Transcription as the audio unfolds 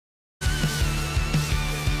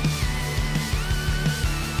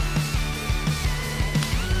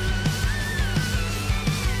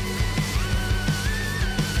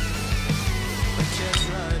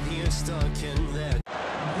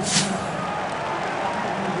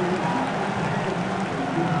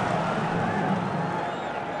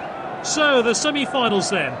So, the semi-finals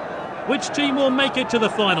then. Which team will make it to the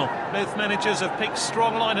final? Both managers have picked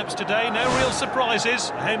strong lineups today, no real surprises.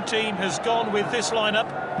 The home team has gone with this lineup.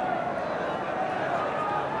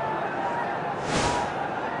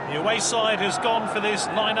 The away side has gone for this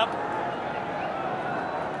lineup.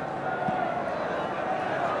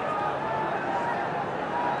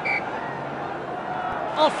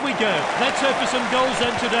 Off we go. Let's hope for some goals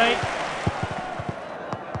then today.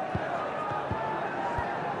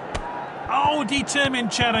 Oh,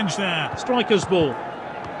 determined challenge there. Striker's ball.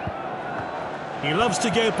 He loves to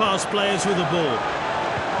go past players with the ball.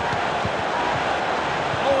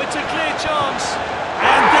 Oh, it's a clear chance.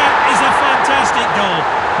 And that is a fantastic goal.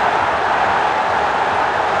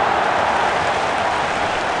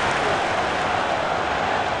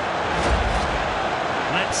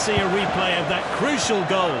 Let's see a replay of that crucial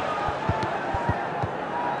goal.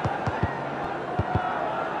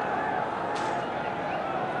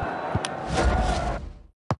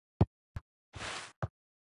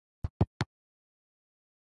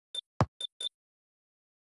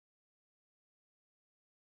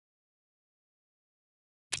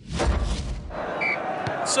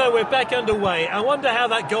 So we're back underway. I wonder how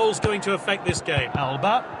that goal's going to affect this game.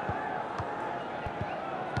 Alba.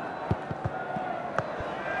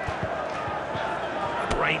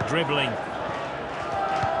 Great dribbling.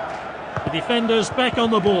 The defenders back on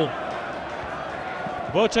the ball.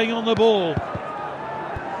 Boateng on the ball.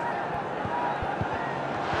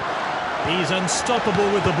 He's unstoppable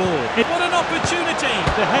with the ball. What an opportunity!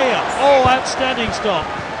 De Gea. Oh, outstanding stop.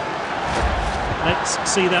 Let's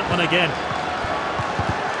see that one again.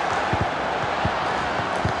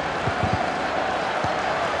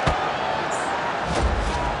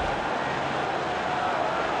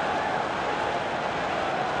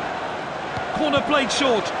 Corner played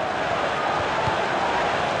short.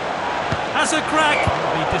 Has a crack.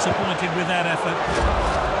 I'll be disappointed with that effort.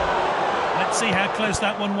 Let's see how close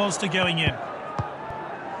that one was to going in.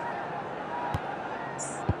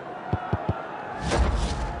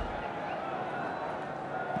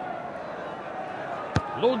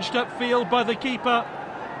 Launched upfield by the keeper,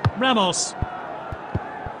 Ramos.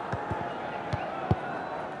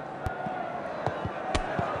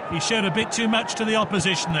 He showed a bit too much to the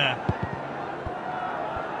opposition there.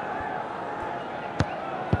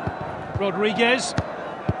 Rodriguez.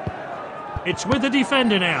 It's with the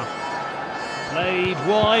defender now. Played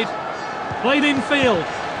wide. Played in field.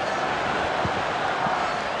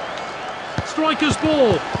 Striker's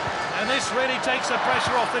ball. And this really takes the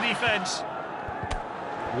pressure off the defence.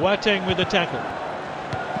 Boateng with the tackle.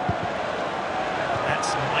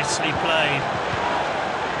 That's nicely played.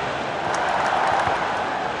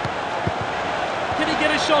 Can he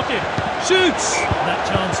get a shot in? Shoots! That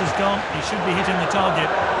chance is gone. He should be hitting the target.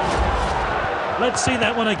 Let's see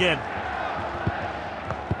that one again.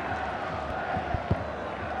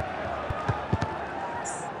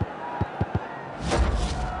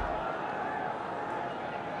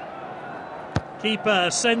 Keeper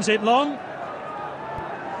sends it long.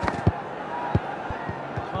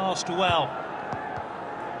 Passed well.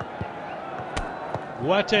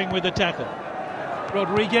 Boateng with the tackle.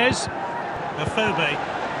 Rodriguez. Afobe.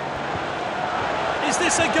 Is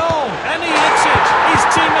this a goal? And he hits it. His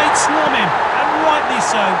teammates swarm him. And rightly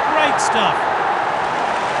so. Great stuff.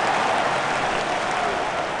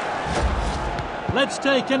 Let's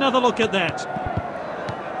take another look at that.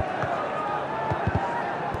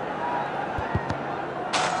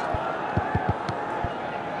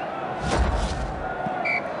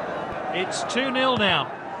 It's 2-0 now.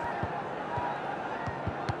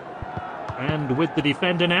 And with the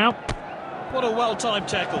defender now. What a well-timed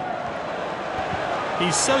tackle.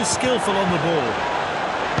 He's so skillful on the ball.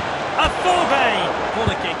 Afobe!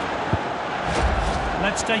 Corner kick.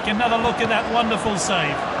 Let's take another look at that wonderful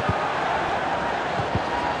save.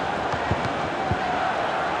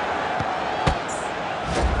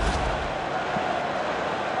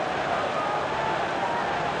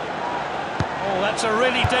 Oh, that's a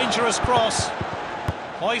really dangerous cross.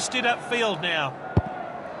 Hoisted upfield now.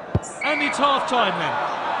 And it's half-time then.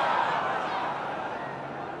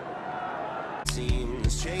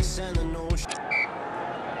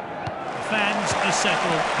 The fans are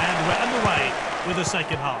settled and we're underway with the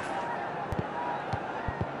second half.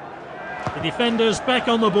 The defenders back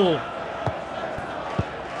on the ball.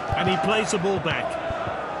 And he plays the ball back.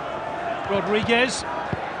 Rodriguez.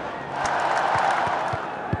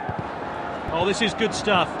 Oh, this is good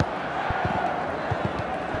stuff.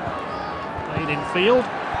 Played in field.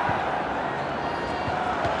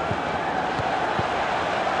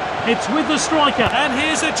 It's with the striker. And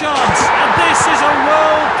here's a chance. And this is a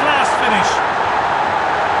world-class finish.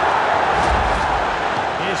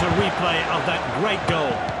 here's a replay of that great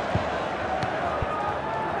goal.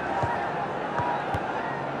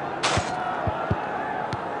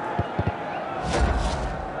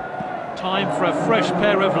 Time for a fresh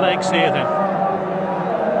pair of legs here then.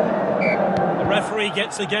 The referee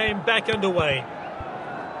gets the game back underway.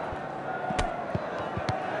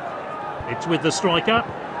 It's with the striker.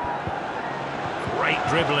 Great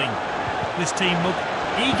dribbling. This team look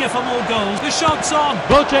eager for more goals. The shot's on.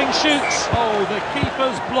 Boateng shoots. Oh, the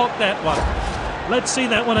keeper's blocked that one. Let's see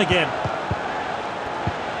that one again.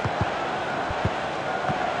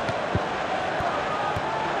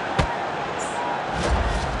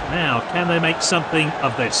 Now, can they make something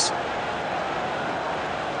of this?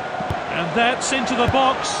 And that's into the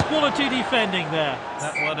box. Quality defending there.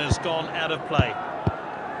 That one has gone out of play.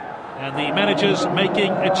 And the manager's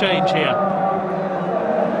making a change here.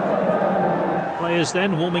 Players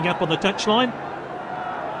then warming up on the touchline.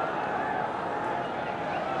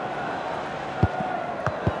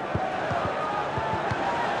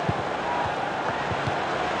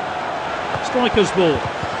 Striker's ball.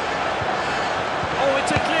 Oh,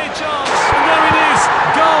 it's a clear chance. And there it is.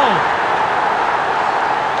 Goal.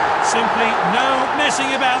 Simply no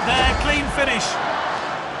messing about there. Clean finish.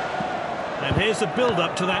 And here's the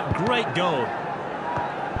build-up to that great goal.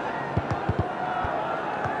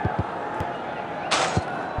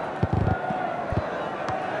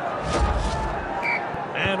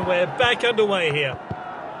 And we're back underway here.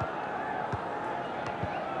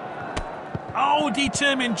 Oh,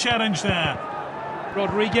 determined challenge there.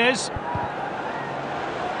 Rodriguez.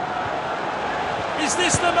 Is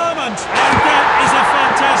this the moment? And that is a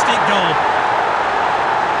fantastic goal.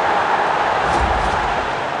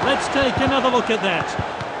 Let's take another look at that.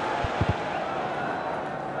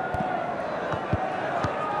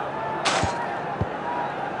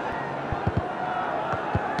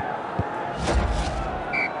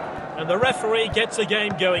 And the referee gets the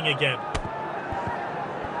game going again.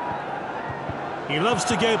 He loves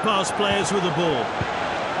to go past players with the ball.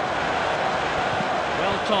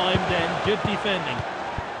 Well timed and good defending.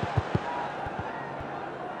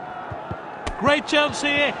 Great chance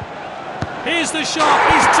here. Here's the shot.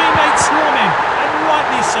 His teammates swarm him. And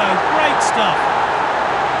rightly so. Great stuff.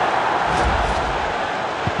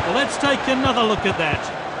 Well, let's take another look at that.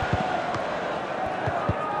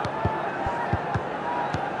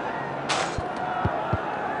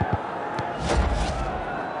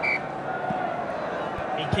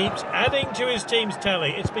 He keeps adding to his team's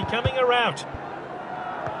tally. It's becoming a rout.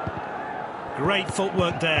 Great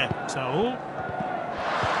footwork there. So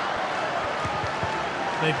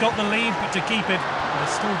they've got the lead, but to keep it,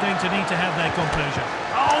 they're still going to need to have their composure.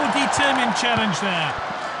 Oh, determined challenge there.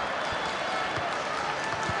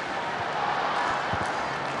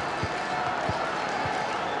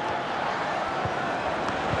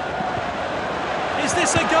 Is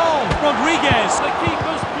this a goal? Rodriguez, the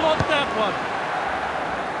keeper's blocked that one.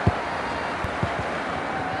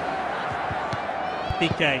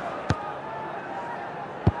 Piqué.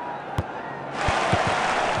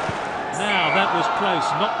 Now, that was close,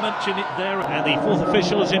 not much in it there. And the fourth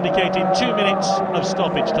official has indicated 2 minutes of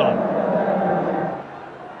stoppage time.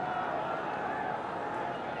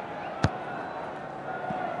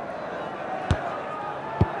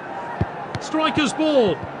 Striker's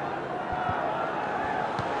ball.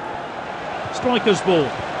 Striker's ball.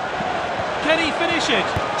 Can he finish it?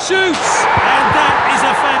 Shoots! And that is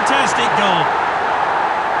a fantastic goal.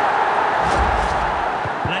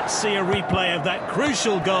 Let's see a replay of that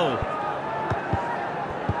crucial goal.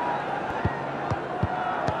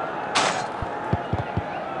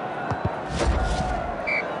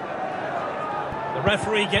 The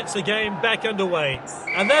referee gets the game back underway.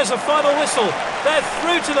 And there's a final whistle. They're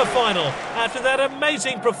through to the final after that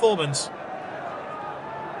amazing performance.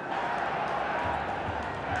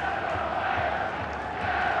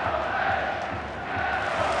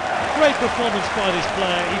 Great performance by this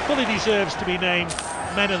player. He fully deserves to be named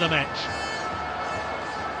man of the match.